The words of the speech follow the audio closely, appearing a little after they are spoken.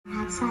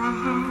I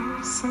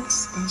have such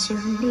special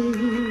needs.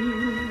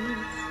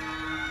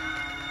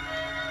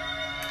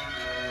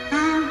 I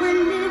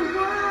wondered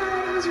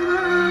what was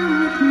wrong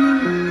with me.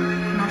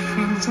 My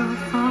friends all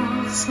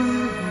fall so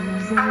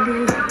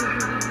easily.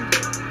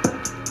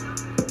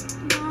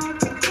 What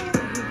to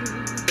tell you?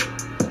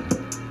 What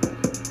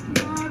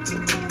to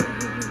tell you?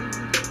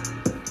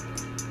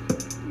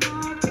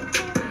 What to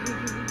tell you?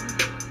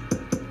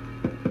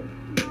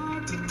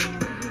 What to tell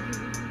you?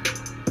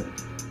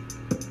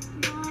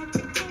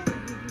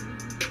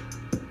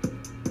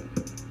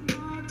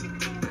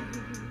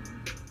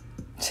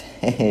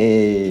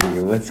 Hey,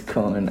 what's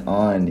going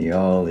on,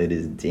 y'all? It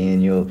is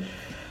Daniel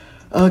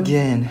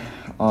again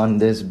on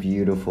this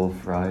beautiful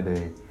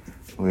Friday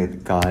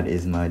with God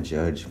is My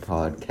Judge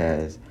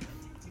podcast.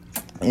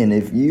 And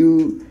if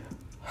you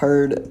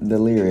heard the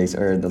lyrics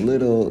or the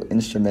little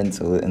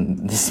instrumental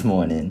this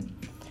morning,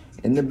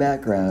 in the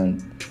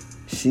background,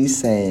 she's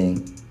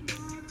saying,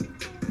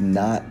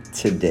 "Not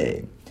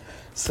today."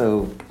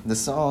 So the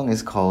song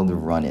is called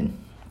Runnin'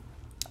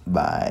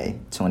 by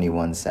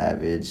 21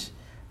 Savage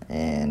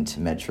and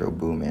Metro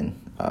Boomin.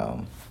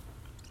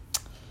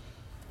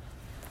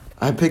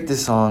 I picked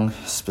this song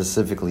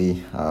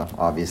specifically,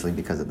 obviously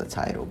because of the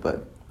title,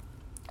 but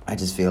I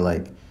just feel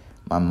like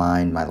my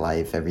mind, my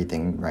life,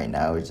 everything right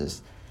now is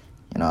just,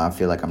 I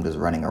feel like I'm just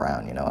running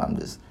around, I'm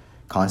just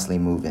constantly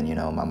moving,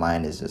 my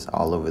mind is just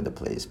all over the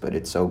place, but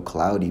it's so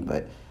cloudy,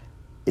 but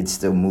it's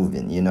still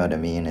moving, you know what I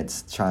mean?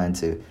 It's trying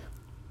to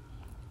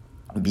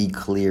be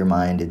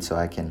clear-minded so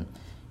I can,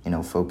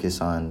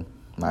 focus on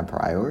my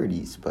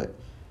priorities, but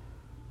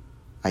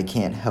I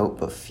can't help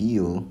but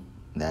feel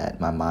that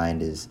my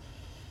mind is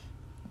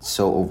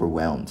so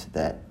overwhelmed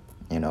that,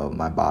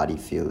 my body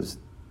feels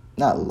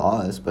not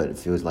lost, but it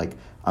feels like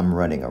I'm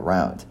running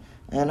around.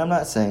 And I'm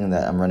not saying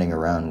that I'm running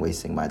around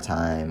wasting my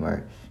time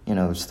or,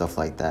 stuff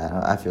like that.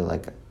 I feel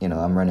like,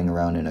 I'm running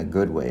around in a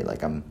good way.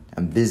 Like I'm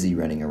busy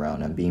running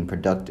around. I'm being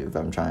productive.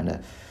 I'm trying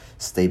to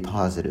stay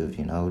positive,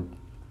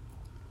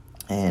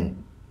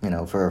 And,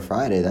 for a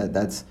Friday,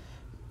 that's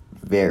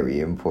very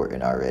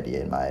important already,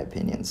 in my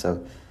opinion.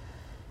 So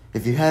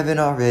if you haven't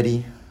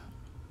already,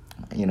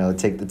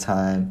 take the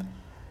time.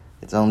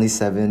 It's only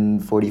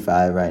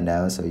 7:45 right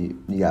now, so you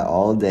got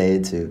all day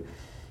to,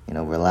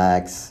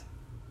 relax,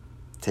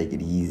 take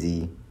it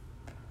easy,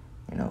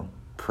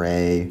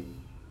 pray,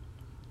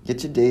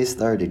 get your day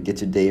started,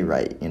 get your day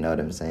right, you know what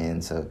I'm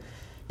saying? So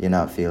you're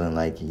not feeling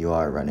like you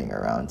are running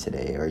around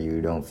today, or you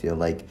don't feel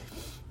like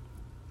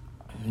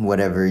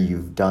whatever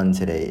you've done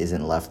today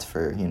isn't left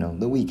for,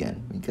 the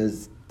weekend,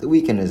 because the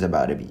weekend is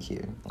about to be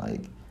here.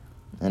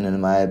 And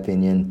in my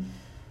opinion,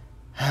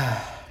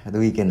 the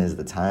weekend is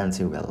the time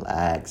to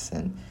relax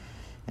and,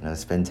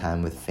 spend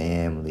time with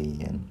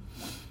family and,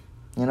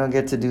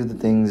 get to do the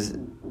things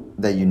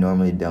that you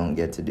normally don't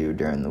get to do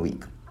during the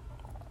week.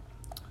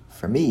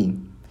 For me,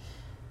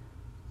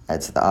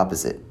 that's the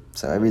opposite.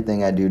 So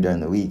everything I do during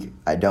the week,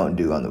 I don't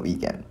do on the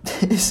weekend.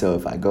 So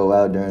if I go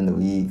out during the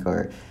week,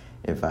 or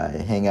if I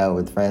hang out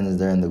with friends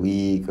during the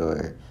week,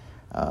 or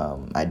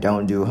I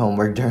don't do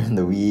homework during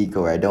the week,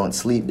 or I don't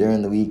sleep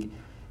during the week,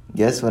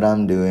 guess what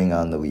I'm doing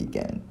on the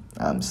weekend?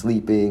 I'm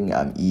sleeping,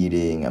 I'm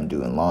eating, I'm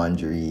doing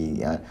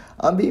laundry,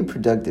 I'm being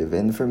productive.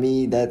 And for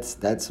me, that's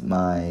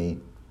my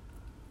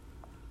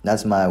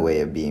way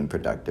of being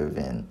productive.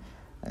 And,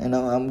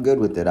 I'm good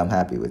with it, I'm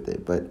happy with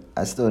it. But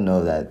I still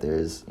know that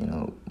there's,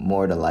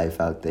 more to life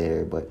out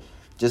there. But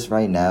just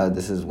right now,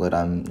 this is what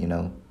I'm,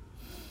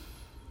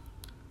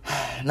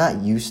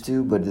 not used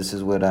to, but this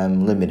is what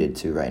I'm limited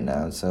to right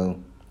now. So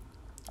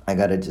I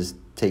gotta just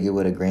take it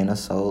with a grain of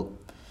salt.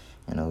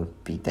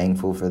 Be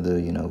thankful for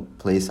the,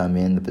 place I'm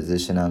in, the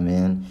position I'm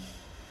in,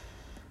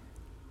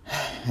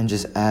 and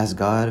just ask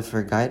God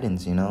for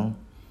guidance,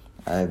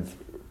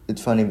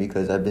 It's funny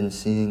because I've been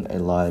seeing a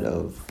lot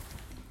of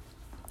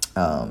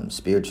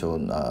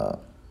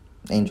spiritual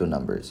angel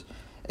numbers,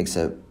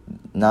 except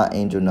not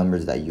angel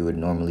numbers that you would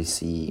normally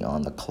see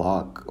on the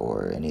clock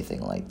or anything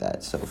like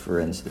that. So,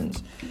 for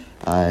instance,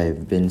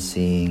 I've been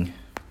seeing,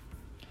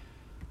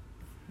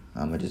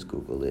 I'm going to just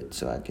Google it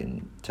so I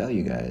can tell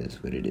you guys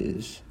what it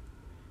is.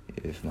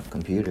 If my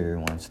computer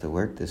wants to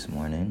work this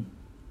morning.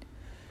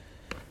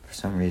 For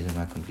some reason,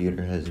 my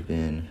computer has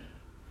been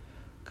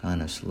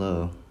kind of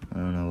slow. I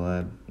don't know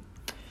why.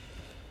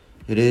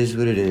 It is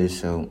what it is.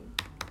 So,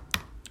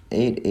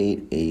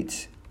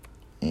 888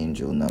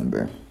 angel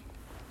number.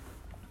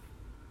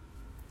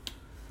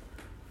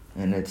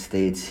 And it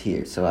states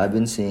here. So, I've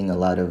been seeing a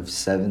lot of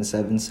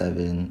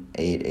 777,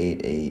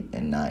 888,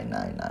 and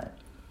 999.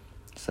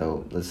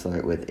 So let's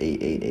start with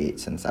 888,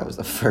 since that was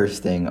the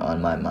first thing on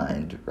my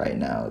mind right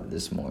now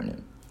this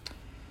morning.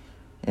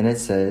 And it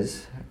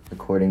says,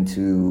 according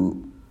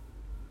to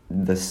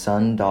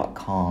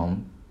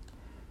thesun.com,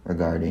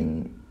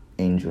 regarding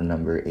angel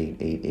number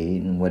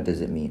 888, and what does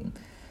it mean?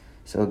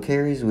 So it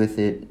carries with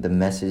it the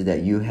message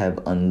that you have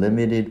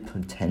unlimited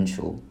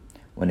potential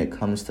when it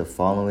comes to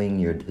following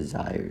your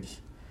desires.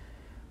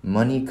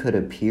 Money could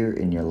appear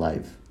in your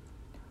life,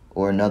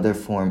 or another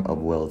form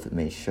of wealth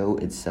may show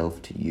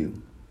itself to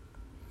you.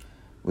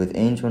 With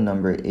angel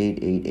number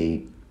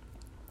 888,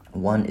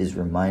 one is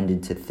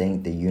reminded to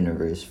thank the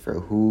universe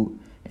for who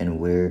and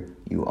where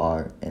you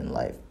are in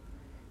life.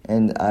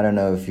 And I don't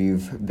know if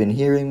you've been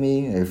hearing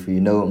me, if you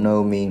don't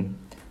know me,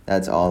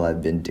 that's all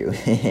I've been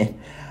doing.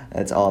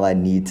 That's all I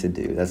need to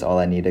do. That's all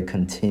I need to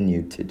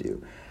continue to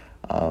do.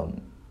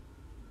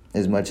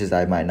 As much as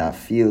I might not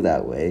feel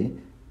that way,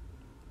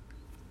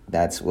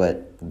 that's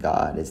what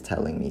God is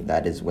telling me.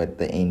 That is what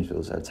the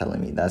angels are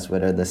telling me. That's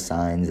what are the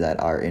signs that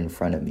are in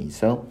front of me.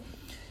 So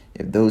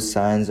if those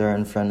signs are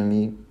in front of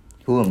me,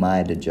 who am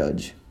I to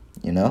judge?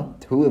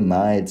 Who am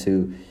I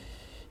to,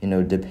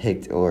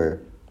 depict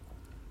or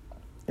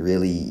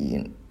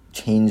really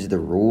change the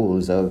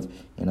rules of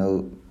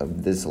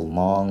this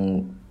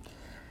long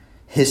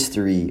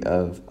history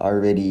of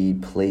already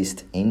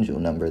placed angel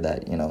number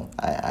that,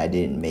 I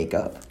didn't make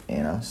up,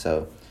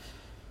 So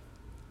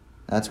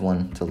that's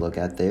one to look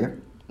at there.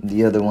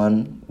 The other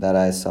one that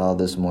I saw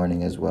this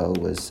morning as well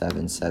was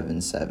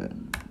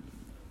 777.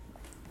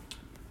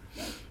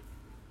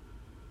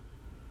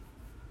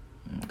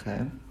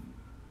 Okay.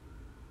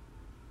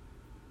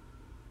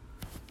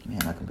 Man,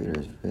 my computer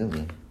is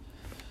really...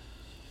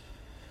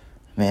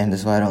 Man,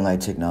 that's why I don't like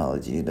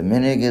technology. The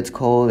minute it gets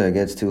cold or it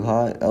gets too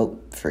hot,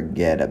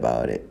 forget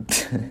about it.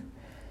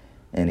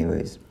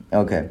 Anyways,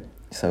 okay.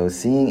 So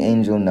seeing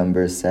angel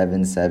number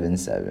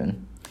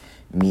 777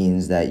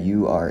 means that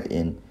you are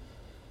in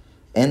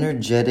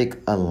energetic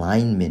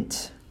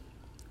alignment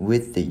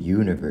with the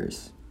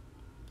universe.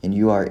 And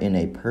you are in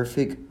a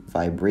perfect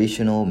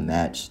vibrational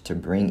match to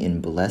bring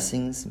in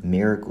blessings,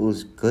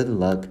 miracles, good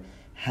luck,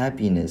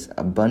 happiness,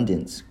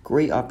 abundance,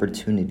 great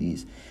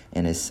opportunities,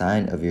 and a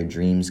sign of your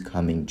dreams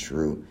coming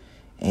true.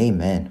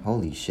 Amen.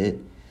 Holy shit.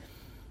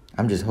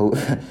 I'm just all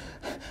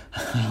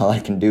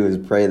I can do is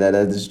pray that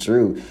is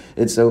true.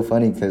 It's so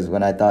funny because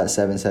when I thought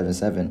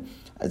 777,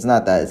 it's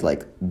not that it's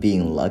like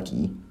being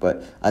lucky,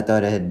 but I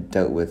thought it had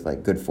dealt with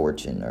like good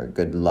fortune or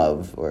good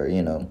love or,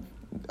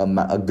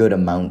 a good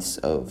amounts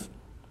of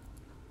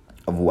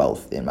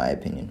wealth, in my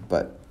opinion.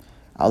 But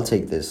I'll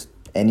take this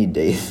any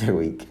day of the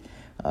week.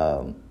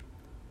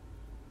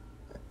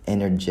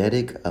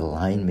 Energetic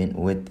alignment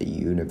with the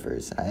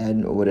universe. I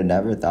would have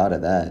never thought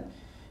of that.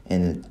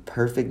 And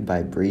perfect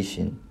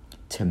vibration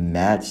to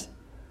match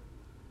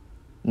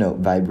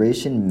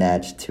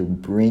to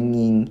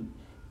bringing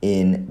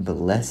in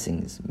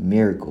blessings,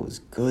 miracles,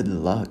 good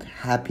luck,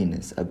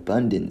 happiness,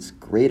 abundance,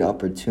 great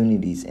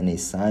opportunities, and a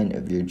sign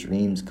of your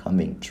dreams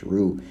coming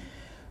true.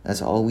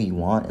 That's all we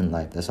want in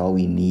life. That's all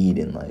we need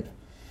in life.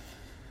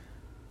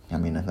 I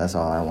mean, that's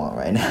all I want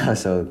right now.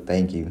 So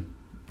thank you.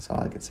 That's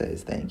all I could say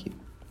is thank you.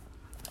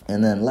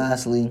 And then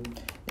lastly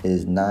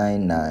is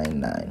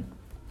 999,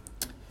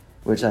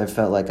 which I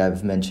felt like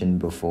I've mentioned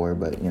before,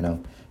 but,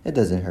 it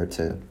doesn't hurt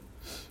to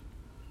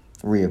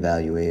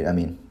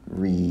reevaluate.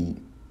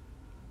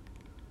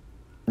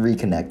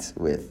 Reconnect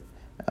with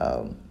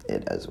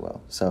it as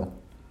well. So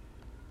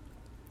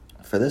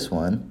for this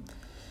one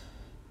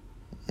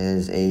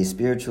is a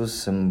spiritual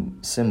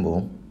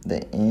symbol,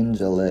 the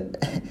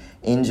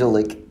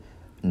angelic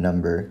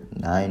number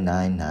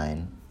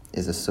 999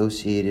 is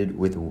associated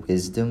with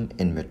wisdom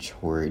and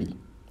maturity.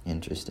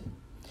 Interesting.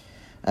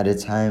 At a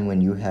time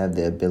when you have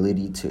the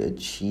ability to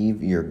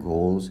achieve your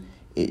goals,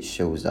 it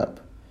shows up.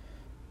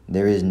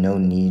 There is no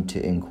need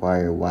to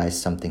inquire why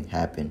something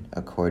happened,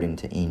 according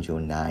to Angel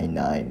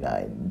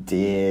 999.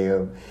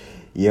 Damn.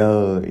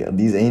 Yo,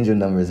 these angel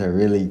numbers are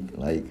really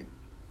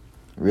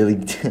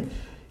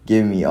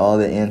giving me all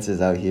the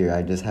answers out here.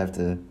 I just have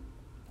to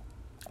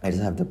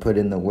put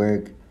in the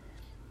work.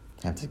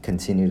 I have to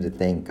continue to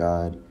thank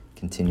God,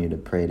 continue to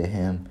pray to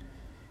Him.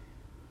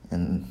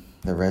 And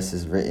the rest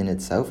is written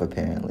itself,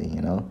 apparently,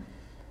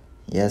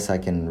 Yes, I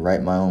can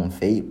write my own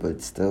fate,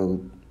 but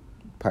still,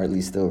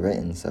 partly still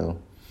written. So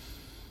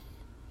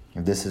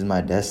if this is my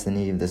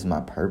destiny, if this is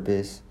my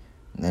purpose,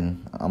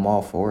 then I'm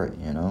all for it,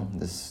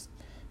 This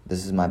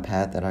is my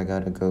path that I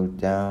got to go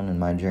down in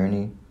my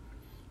journey.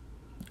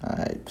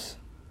 I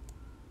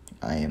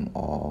am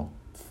all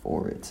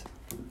for it.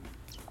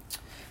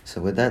 So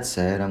with that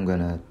said, I'm going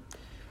to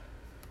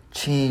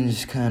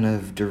change kind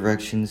of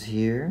directions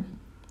here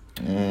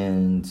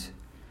and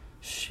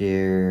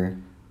share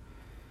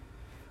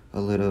a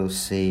little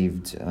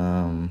saved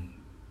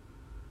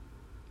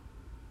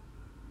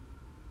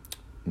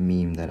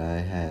meme that I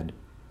had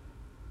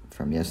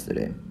from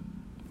yesterday,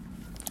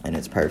 and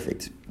it's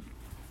perfect.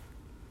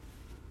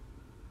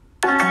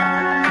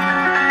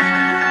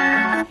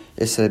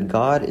 It said,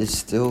 God is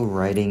still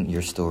writing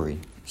your story.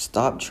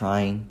 Stop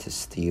trying to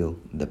steal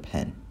the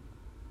pen.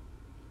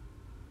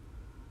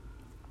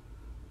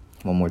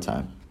 One more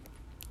time.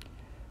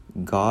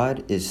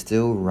 God is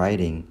still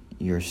writing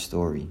your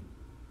story.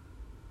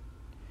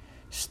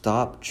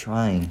 Stop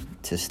trying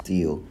to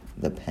steal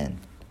the pen.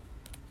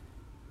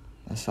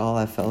 That's all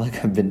I felt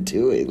like I've been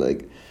doing.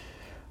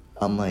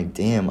 I'm like,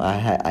 damn,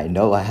 I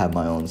know I have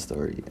my own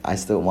story. I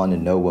still want to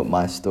know what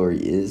my story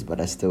is,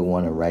 but I still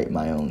want to write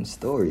my own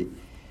story.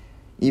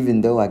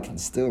 Even though I can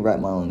still write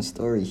my own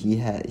story, he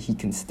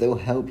can still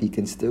help, he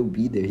can still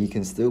be there, he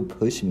can still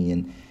push me,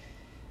 and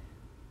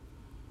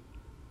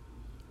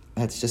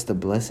that's just a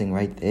blessing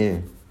right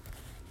there.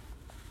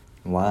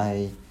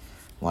 Why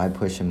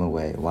push him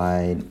away?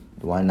 Why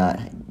not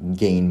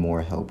gain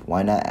more help?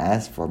 Why not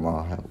ask for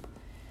more help?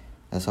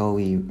 That's all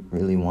we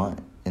really want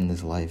in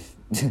this life,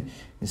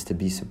 is to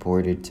be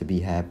supported, to be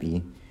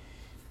happy,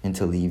 and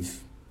to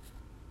leave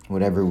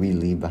whatever we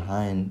leave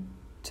behind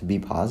to be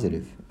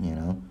positive,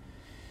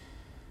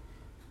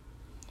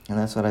 And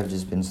that's what I've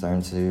just been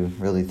starting to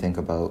really think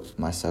about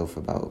myself,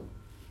 about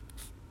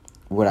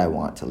what I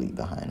want to leave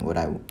behind, what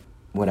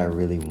I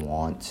really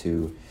want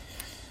to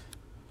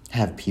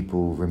have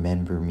people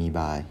remember me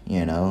by,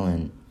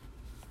 and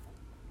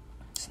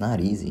it's not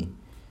easy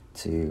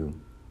to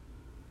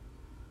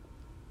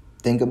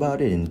think about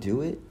it and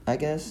do it, I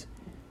guess.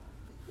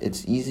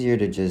 It's easier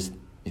to just,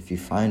 if you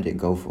find it,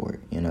 go for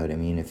it, you know what I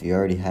mean? If you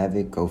already have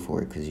it, go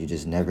for it, because you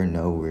just never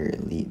know where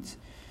it leads.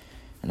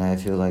 And I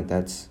feel like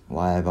that's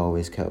why I've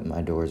always kept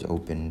my doors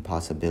open,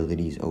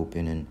 possibilities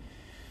open, and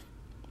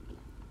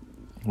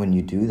when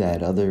you do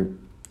that, other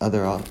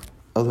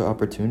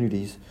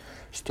opportunities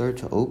start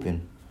to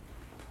open.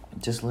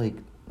 Just like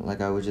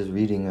I was just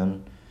reading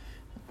on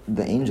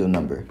the angel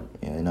number,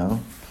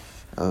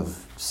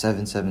 of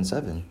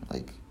 777.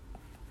 Like,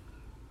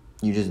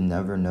 you just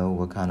never know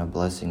what kind of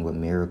blessing, what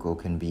miracle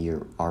can be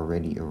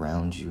already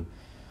around you.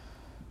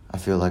 I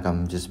feel like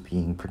I'm just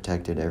being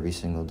protected every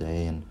single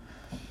day, and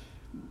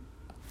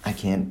I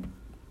can't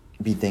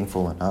be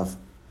thankful enough.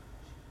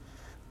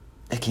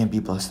 I can't be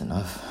blessed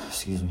enough,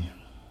 excuse me.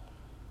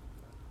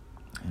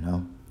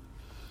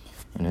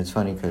 And it's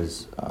funny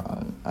because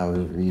I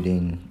was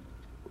reading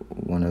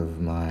one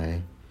of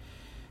my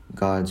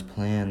God's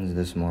plans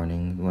this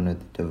morning, one of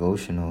the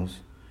devotionals,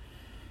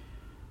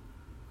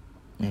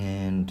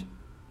 and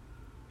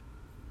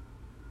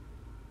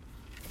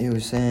it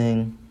was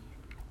saying,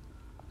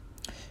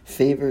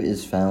 favor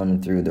is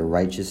found through the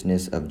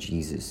righteousness of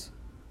Jesus.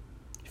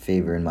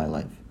 Favor in my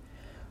life.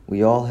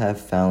 We all have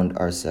found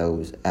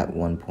ourselves at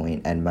one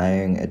point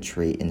admiring a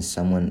trait in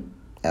someone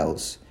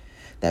else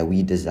that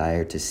we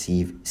desire to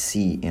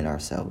see in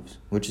ourselves,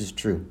 which is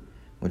true,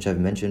 which I've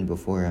mentioned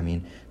before. I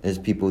mean, there's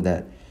people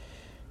that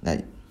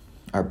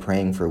are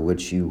praying for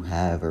what you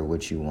have or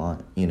what you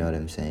want, you know what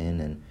I'm saying?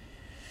 And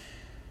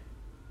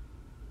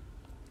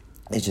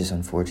it's just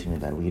unfortunate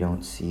that we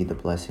don't see the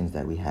blessings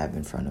that we have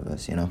in front of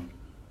us,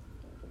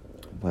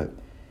 But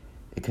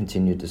it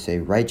continued to say,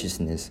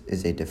 righteousness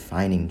is a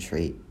defining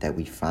trait that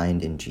we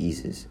find in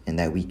Jesus and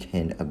that we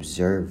can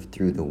observe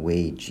through the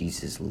way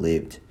Jesus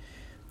lived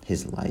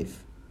his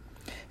life.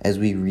 As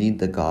we read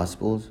the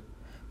Gospels,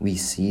 we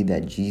see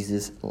that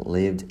Jesus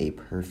lived a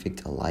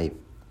perfect life.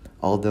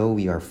 Although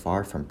we are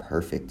far from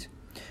perfect,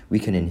 we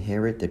can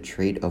inherit the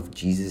trait of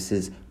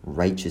Jesus'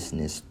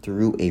 righteousness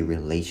through a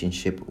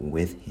relationship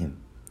with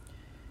him.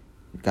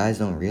 You guys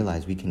don't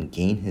realize we can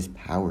gain his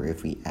power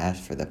if we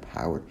ask for the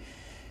power.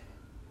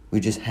 We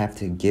just have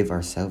to give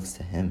ourselves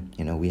to him.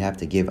 We have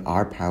to give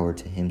our power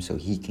to him so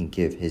he can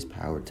give his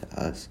power to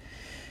us.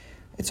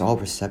 It's all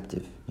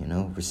receptive,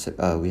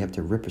 we have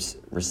to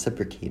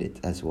reciprocate it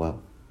as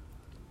well.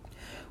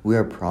 We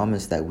are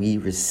promised that we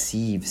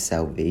receive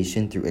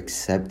salvation through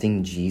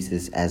accepting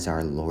Jesus as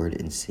our Lord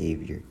and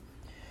Savior.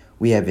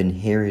 We have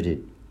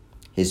inherited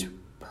his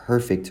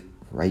perfect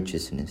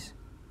righteousness.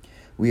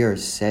 We are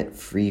set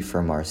free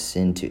from our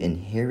sin to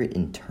inherit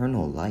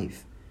eternal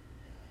life.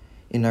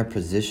 In our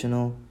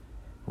positional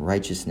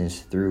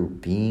righteousness through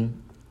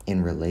being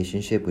in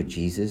relationship with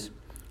Jesus,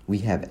 we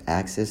have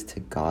access to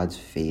God's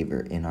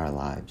favor in our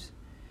lives.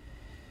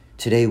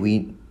 Today,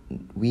 we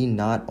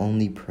not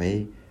only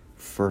pray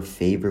for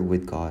favor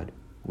with God,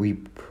 we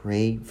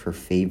pray for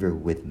favor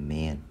with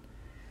man.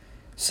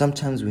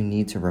 Sometimes we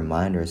need to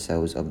remind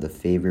ourselves of the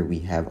favor we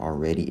have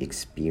already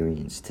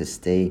experienced to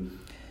stay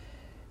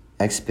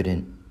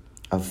expectant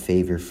of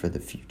favor for the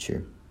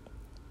future.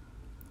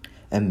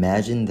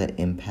 Imagine the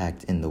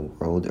impact in the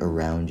world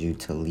around you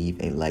to leave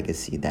a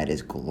legacy that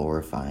is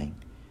glorifying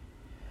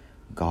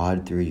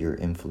God through your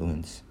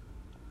influence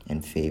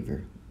and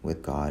favor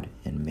with God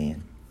and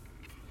man.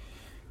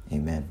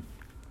 Amen.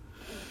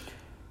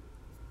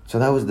 So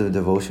that was the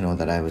devotional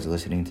that I was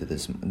listening to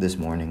this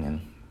morning,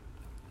 and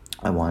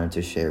I wanted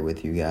to share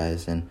with you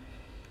guys, and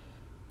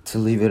to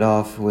leave it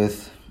off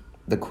with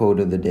the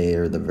quote of the day,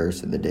 or the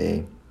verse of the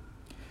day,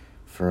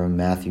 from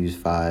Matthew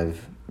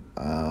 5,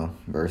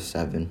 verse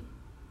 7.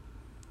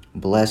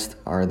 Blessed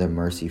are the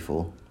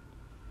merciful,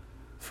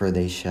 for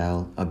they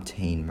shall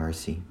obtain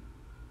mercy.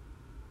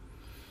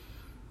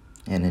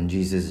 And in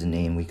Jesus'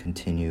 name, we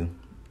continue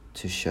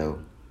to show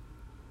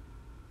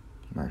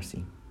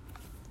mercy.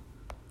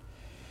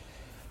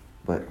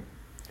 But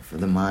for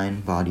the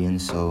mind, body,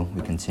 and soul,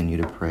 we continue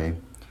to pray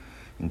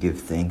and give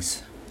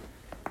thanks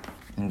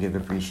and give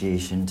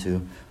appreciation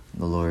to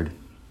the Lord.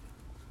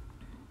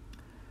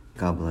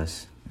 God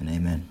bless and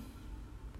amen.